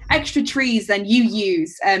 5 extra trees than you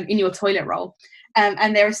use in your toilet roll.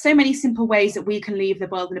 And there are so many simple ways that we can leave the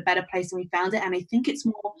world in a better place than we found it. And I think it's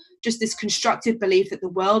more just this constructive belief that the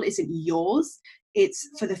world isn't yours. It's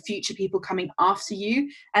for the future people coming after you,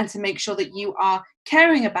 and to make sure that you are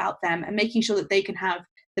caring about them and making sure that they can have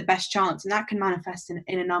the best chance. And that can manifest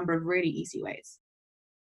in a number of really easy ways.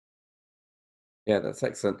 Yeah, that's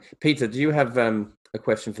excellent. Peter, do you have a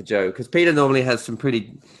question for Joe? Because Peter normally has some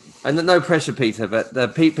pretty, and no pressure, Peter,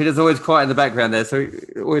 but Peter's always quiet in the background there. So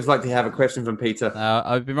we always like to have a question from Peter.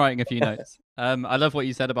 I've been writing a few notes. I love what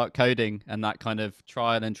you said about coding and that kind of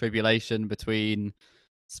trial and tribulation between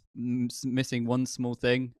missing one small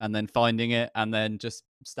thing and then finding it and then just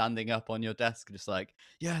standing up on your desk just like,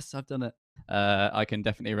 yes, I've done it. I can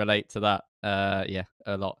definitely relate to that.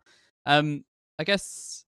 A lot. I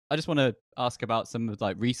guess I just want to ask about some of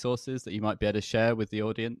like resources that you might be able to share with the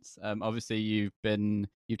audience. Obviously you've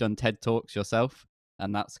done TED Talks yourself,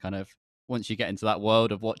 and that's kind of, once you get into that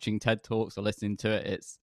world of watching TED Talks or listening to it,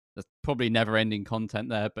 there's probably never ending content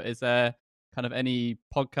there. But is there kind of any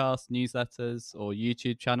podcasts, newsletters, or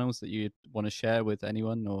YouTube channels that you'd want to share with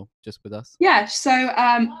anyone or just with us? Yeah, so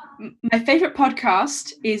my favorite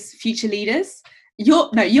podcast is Future Leaders. You're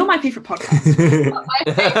my favorite podcast.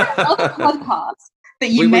 My favorite other podcast that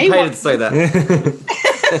you may want to say that.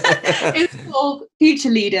 It's called Future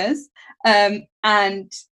Leaders,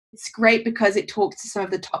 and it's great because it talks to some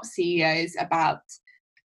of the top CEOs about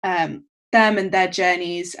them and their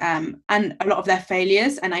journeys, and a lot of their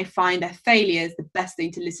failures. And I find their failures the best thing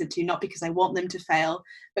to listen to, not because I want them to fail,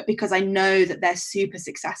 but because I know that they're super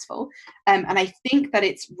successful. And I think that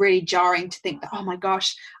it's really jarring to think that, oh my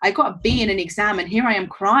gosh, I got a B in an exam and here I am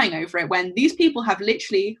crying over it, when these people have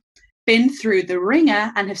literally been through the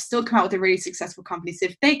ringer and have still come out with a really successful company. So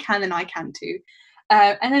if they can, then I can too.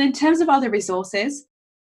 And then in terms of other resources,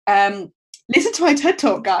 listen to my TED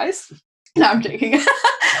Talk, guys. No, I'm joking.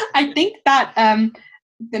 I think that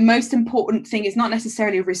the most important thing is not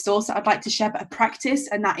necessarily a resource that I'd like to share, but a practice,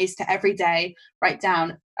 and that is to every day write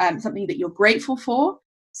down something that you're grateful for,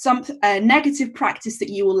 a negative practice that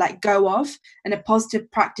you will let go of, and a positive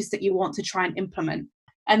practice that you want to try and implement.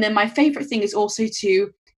 And then my favorite thing is also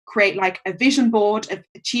to create like a vision board of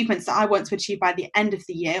achievements that I want to achieve by the end of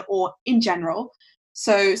the year or in general.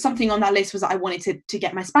 So something on that list was that I wanted to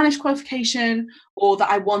get my Spanish qualification, or that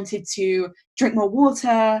I wanted to drink more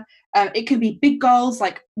water. It could be big goals,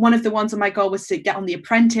 like one of the ones on my goal was to get on The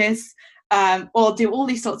Apprentice, or do all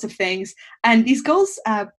these sorts of things. And these goals,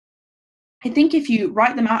 I think if you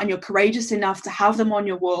write them out and you're courageous enough to have them on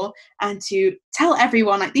your wall and to tell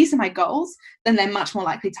everyone, like, these are my goals, then they're much more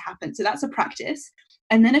likely to happen. So that's a practice.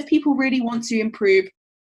 And then if people really want to improve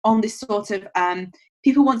on this sort of,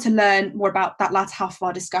 people want to learn more about that last half of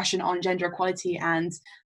our discussion on gender equality and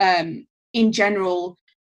in general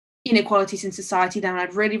inequalities in society, then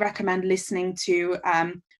I'd really recommend listening to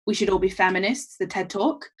We Should All Be Feminists, the TED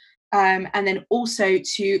Talk, and then also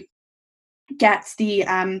to get the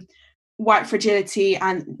White Fragility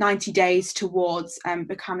and 90 Days Towards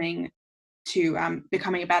becoming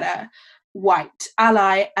a better white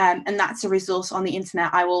ally, and that's a resource on the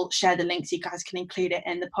internet. I will share the link so you guys can include it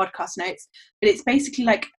in the podcast notes, but it's basically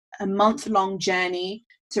like a month-long journey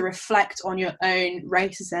to reflect on your own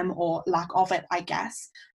racism or lack of it, I guess.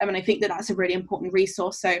 And I think that that's a really important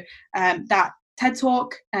resource. So that TED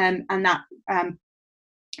Talk and that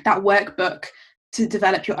workbook to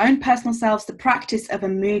develop your own personal selves, the practice of a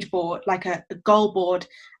mood board, like a goal board,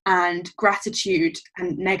 and gratitude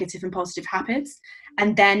and negative and positive habits,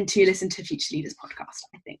 and then to listen to Future Leaders podcast,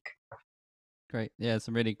 I think. Great. Yeah,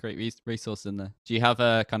 some really great resource in there. Do you have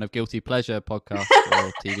a kind of guilty pleasure podcast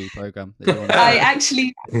or TV program that you want to I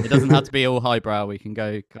actually... It doesn't have to be all highbrow. We can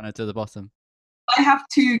go kind of to the bottom. I have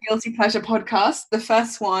 2 guilty pleasure podcasts. The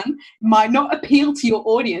first one might not appeal to your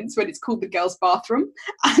audience, but it's called The Girls' Bathroom.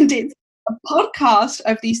 And it's a podcast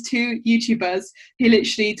of these 2 YouTubers who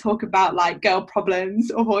literally talk about like girl problems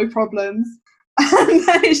or boy problems.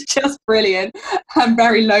 And it's just brilliant and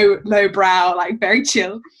very low brow, like very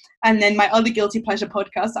chill. And then my other guilty pleasure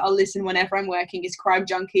podcast that I'll listen whenever I'm working is Crime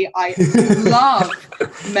Junkie. I love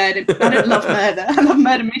murder. I don't love murder. I love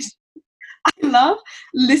murder mystery. I love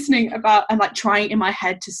listening about and like trying in my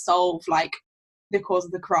head to solve like the cause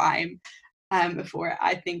of the crime before it.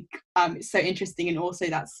 I think it's so interesting, and also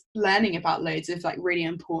that's learning about loads of like really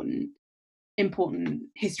important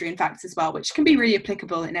history and facts as well, which can be really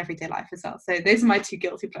applicable in everyday life as well. So those are my 2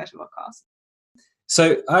 guilty pleasure podcasts.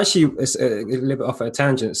 So actually, it's a little bit off at a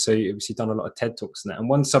tangent. So you've obviously done a lot of TED Talks and that. And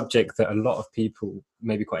one subject that a lot of people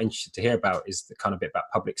may be quite interested to hear about is the kind of bit about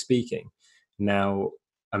public speaking. Now,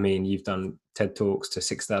 I mean, you've done TED Talks to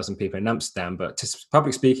 6,000 people in Amsterdam, but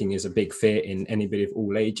public speaking is a big fear in anybody of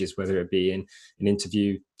all ages, whether it be in an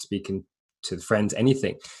interview, speaking to friends,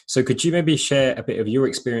 anything. So could you maybe share a bit of your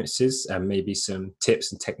experiences and maybe some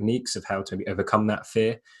tips and techniques of how to overcome that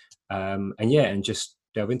fear? And just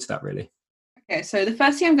delve into that really. Okay, so the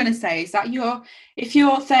first thing I'm going to say is that if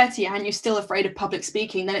you're 30 and you're still afraid of public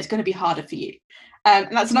speaking, then it's going to be harder for you. And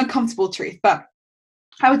that's an uncomfortable truth. But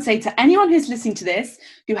I would say to anyone who's listening to this,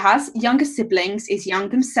 who has younger siblings, is young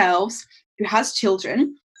themselves, who has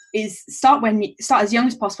children, is start as young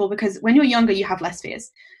as possible, because when you're younger, you have less fears.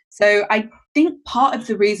 So I think part of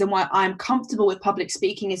the reason why I'm comfortable with public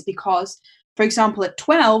speaking is because, for example, at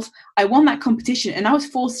 12, I won that competition and I was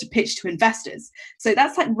forced to pitch to investors. So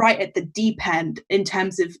that's like right at the deep end in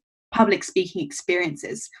terms of public speaking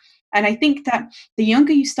experiences. And I think that the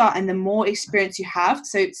younger you start and the more experience you have,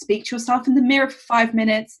 so speak to yourself in the mirror for 5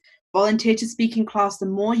 minutes, volunteer to speak in class, the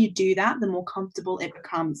more you do that, the more comfortable it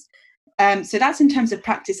becomes. So that's in terms of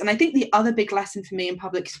practice. And I think the other big lesson for me in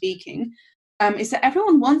public speaking is that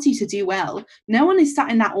everyone wants you to do well. No one is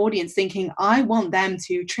sat in that audience thinking, I want them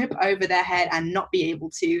to trip over their head and not be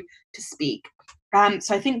able to speak.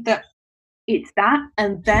 So I think that it's that,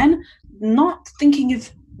 and then not thinking of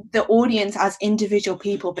the audience as individual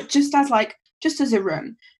people, but just as a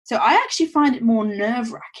room. So I actually find it more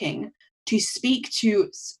nerve-wracking to speak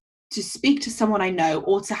to someone I know,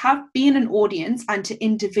 or to be in an audience and to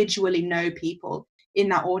individually know people in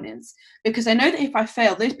that audience, because I know that if I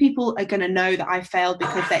fail, those people are going to know that I failed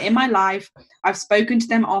because they're in my life. I've spoken to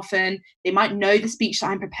them often. They might know the speech that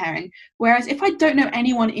I'm preparing. Whereas if I don't know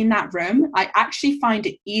anyone in that room, I actually find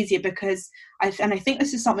it easier, because I think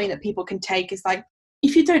this is something that people can take, is like,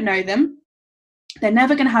 if you don't know them, they're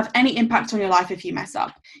never going to have any impact on your life if you mess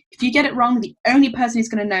up. If you get it wrong, the only person who's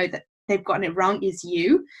going to know that they've gotten it wrong is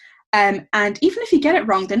you. And even if you get it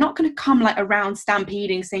wrong, they're not going to come like around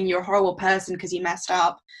stampeding saying you're a horrible person because you messed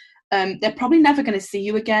up. They're probably never going to see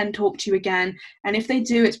you again, talk to you again. And if they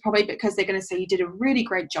do, it's probably because they're going to say you did a really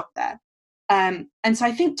great job there. And so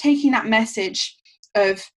I think taking that message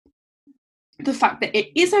of the fact that it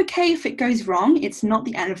is okay if it goes wrong, it's not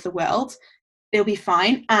the end of the world, it'll be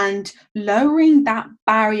fine, and lowering that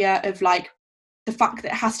barrier of like the fact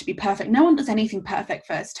that it has to be perfect. No one does anything perfect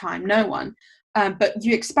first time, no one. But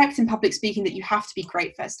you expect in public speaking that you have to be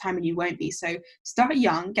great first time, and you won't be. So start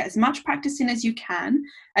young, get as much practice in as you can,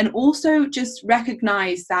 and also just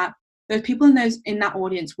recognize that those people in that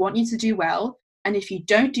audience want you to do well, and if you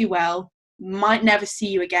don't do well, might never see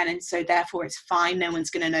you again, and so therefore it's fine. No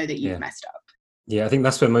one's going to know that you've messed up. Yeah, I think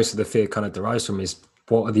that's where most of the fear kind of derives from, is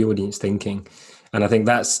what are the audience thinking? And I think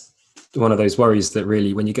that's one of those worries that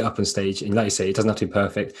really, when you get up on stage, and like you say, it doesn't have to be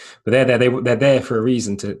perfect, but they're there for a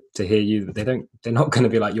reason to hear you. They're not going to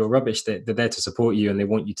be like, you're rubbish. They're there to support you, and they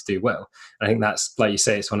want you to do well. And I think that's, like you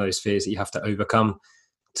say, it's one of those fears that you have to overcome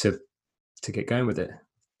to get going with it.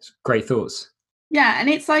 It's great thoughts. Yeah, and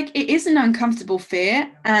it's like, it is an uncomfortable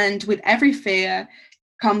fear, and with every fear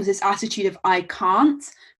comes this attitude of I can't.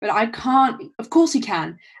 But I can't, of course you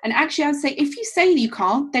can. And actually, I would say, if you say that you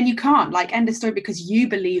can't, then you can't, like, end of story, because you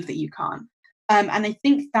believe that you can't. And I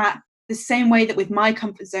think that the same way that with my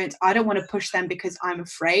comfort zones, I don't want to push them because I'm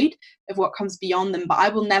afraid of what comes beyond them, but I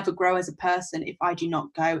will never grow as a person if I do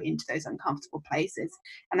not go into those uncomfortable places.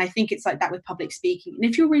 And I think it's like that with public speaking. And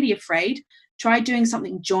if you're really afraid, try doing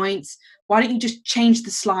something joint. Why don't you just change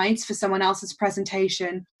the slides for someone else's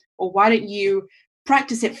presentation? Or why don't you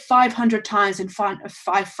practice it 500 times in front of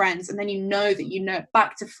 5 friends, and then you know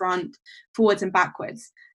back to front, forwards and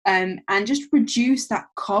backwards, and just reduce that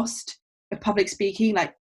cost of public speaking,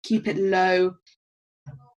 like keep it low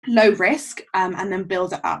risk, and then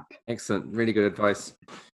build it up. Excellent, really good advice.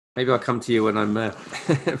 Maybe I'll come to you when I'm my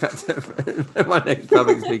next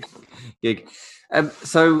public speaking gig.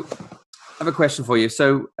 So I have a question for you.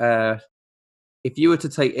 So if you were to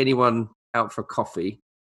take anyone out for coffee,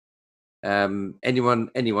 anyone,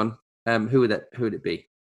 who would it be?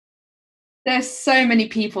 There's so many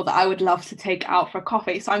people that I would love to take out for a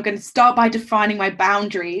coffee. So I'm going to start by defining my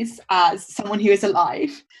boundaries as someone who is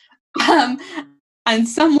alive, and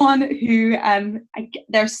someone who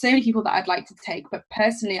there are so many people that I'd like to take, but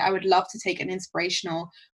personally I would love to take an inspirational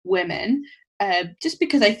woman, just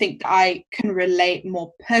because I think that I can relate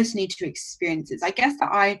more personally to experiences. I guess that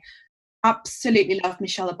I absolutely love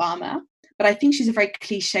Michelle Obama, but I think she's a very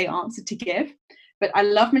cliche answer to give. But I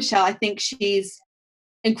love Michelle. I think she's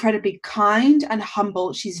incredibly kind and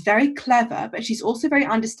humble. She's very clever, but she's also very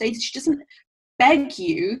understated. She doesn't beg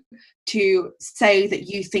you to say that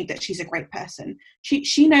you think that she's a great person.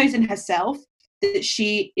 She knows in herself that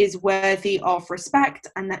she is worthy of respect,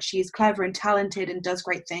 and that she is clever and talented and does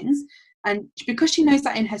great things. And because she knows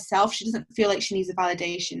that in herself, she doesn't feel like she needs a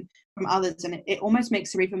validation from others. And it almost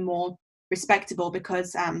makes her even more respectable,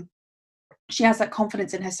 because she has that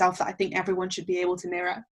confidence in herself that I think everyone should be able to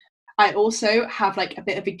mirror. I also have like a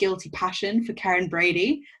bit of a guilty passion for Karen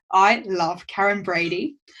Brady. I love Karen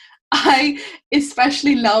Brady. I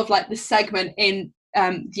especially love like the segment in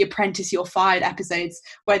the Apprentice You're Fired episodes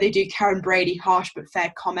where they do Karen Brady harsh but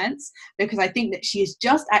fair comments, because I think that she is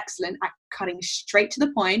just excellent at cutting straight to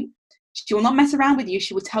the point. She will not mess around with you.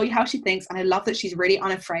 She will tell you how she thinks. And I love that she's really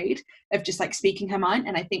unafraid of just like speaking her mind.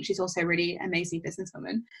 And I think she's also a really amazing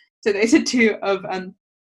businesswoman. So those are two of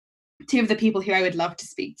the people who I would love to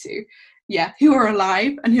speak to. Yeah, who are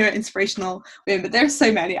alive and who are inspirational women. But there's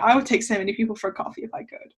so many. I would take so many people for a coffee if I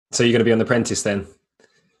could. So you're going to be on The Apprentice then?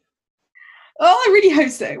 Oh, I really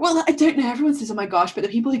hope so. Well, I don't know. Everyone says, oh my gosh, but the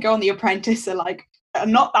people who go on The Apprentice are like, are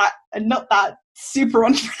not that super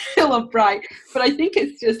entrepreneurial or bright. But I think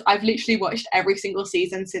it's just, I've literally watched every single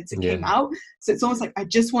season since it came out. So it's almost like I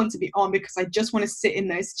just want to be on because I just want to sit in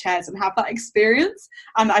those chairs and have that experience.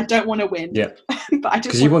 And I don't want to win. Yeah. But I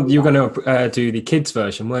just because you were going to do the kids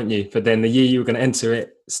version, weren't you? But then the year you were going to enter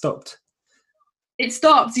it stopped. It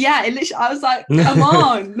stopped. Yeah. It literally, I was like, come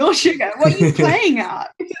on, no sugar. What are you playing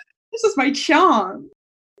at? This is my chance.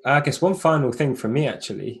 I guess one final thing from me,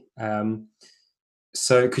 actually.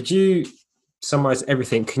 So could you summarize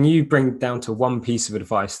everything? Can you bring down to one piece of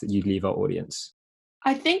advice that you'd leave our audience?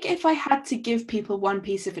 I think if I had to give people one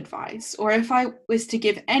piece of advice, or if I was to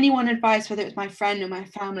give anyone advice, whether it was my friend or my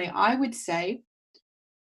family, I would say,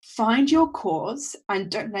 find your cause and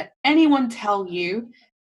don't let anyone tell you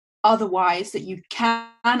otherwise that you can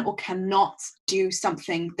or cannot do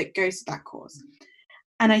something that goes to that cause.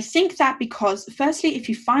 And I think that because, firstly, if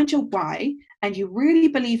you find your why and you really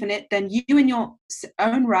believe in it, then you in your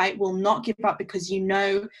own right will not give up, because you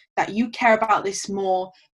know that you care about this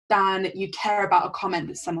more than you care about a comment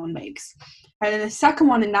that someone makes. And then the second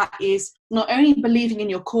one in that is not only believing in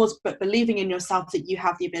your cause, but believing in yourself that you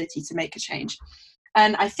have the ability to make a change.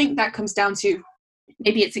 And I think that comes down to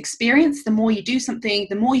maybe it's experience. The more you do something,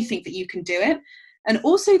 the more you think that you can do it. And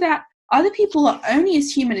also that other people are only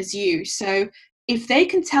as human as you. So if they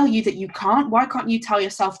can tell you that you can't, why can't you tell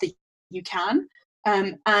yourself that you can?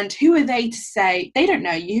 And who are they to say? They don't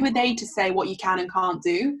know you. Who are they to say what you can and can't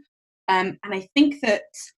do? And I think that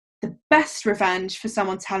the best revenge for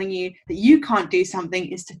someone telling you that you can't do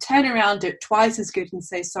something is to turn around, do it twice as good and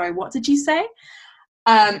say, sorry, what did you say?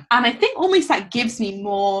 And I think almost that gives me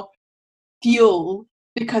more fuel,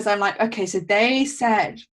 because I'm like, okay, so they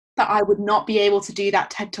said that I would not be able to do that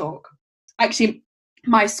TED Talk. Actually,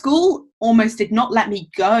 my school almost did not let me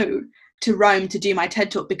go to Rome to do my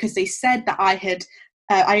TED Talk, because they said that I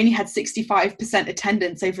only had 65%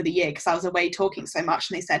 attendance over the year because I was away talking so much.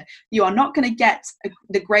 And they said, you are not going to get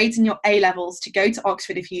the grades in your A-levels to go to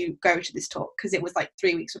Oxford if you go to this talk, because it was like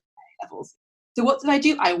 3 weeks of A-levels. So what did I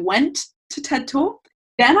do? I went to TED Talk.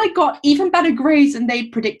 Then I got even better grades than they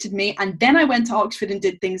predicted me. And then I went to Oxford and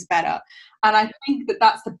did things better. And I think that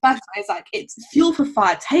that's the best way. It's like, it's fuel for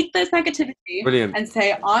fire. Take those negativity Brilliant. and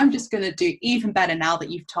say, I'm just going to do even better now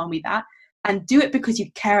that you've told me that. And do it because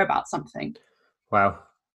you care about something. Wow.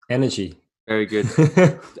 Energy. Very good.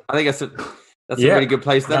 I think that's a really good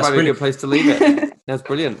place. That might be a good place to leave it. That's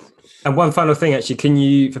brilliant. And one final thing, actually, can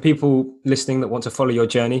you, for people listening that want to follow your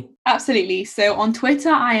journey? Absolutely. So on Twitter,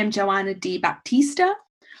 I am Joanna D. Baptista.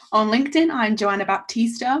 On LinkedIn, I'm Joanna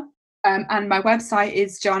Baptista. And my website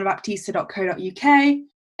is joannabaptista.co.uk.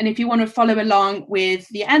 And if you want to follow along with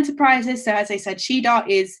the enterprises, so as I said, SheDot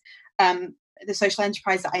is the social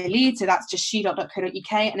enterprise that I lead. So that's just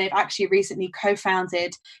shedot.co.uk. And I've actually recently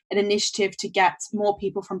co-founded an initiative to get more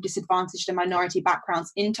people from disadvantaged and minority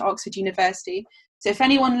backgrounds into Oxford University. So if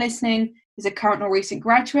anyone listening is a current or recent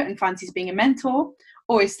graduate and fancies being a mentor,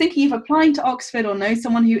 or is thinking of applying to Oxford or knows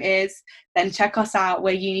someone who is, then check us out.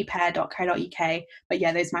 We're unipair.co.uk. But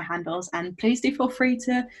yeah, those are my handles. And please do feel free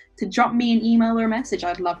to drop me an email or a message.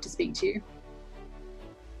 I'd love to speak to you.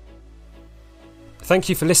 Thank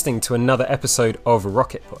you for listening to another episode of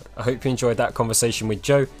Rocket Pod. I hope you enjoyed that conversation with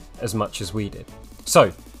Jo as much as we did.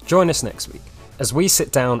 So, join us next week as we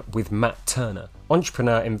sit down with Matt Turner,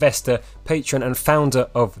 entrepreneur, investor, patron and founder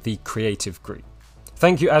of The Creative Group.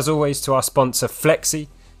 Thank you as always to our sponsor Flexi.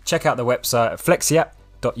 Check out the website at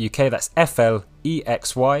flexyapp.uk, that's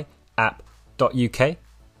FLEXY app.uk.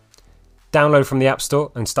 Download from the App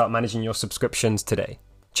Store and start managing your subscriptions today.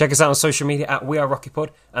 Check us out on social media at We Are Rocket Pod,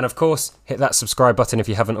 and of course, hit that subscribe button if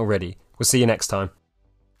you haven't already. We'll see you next time.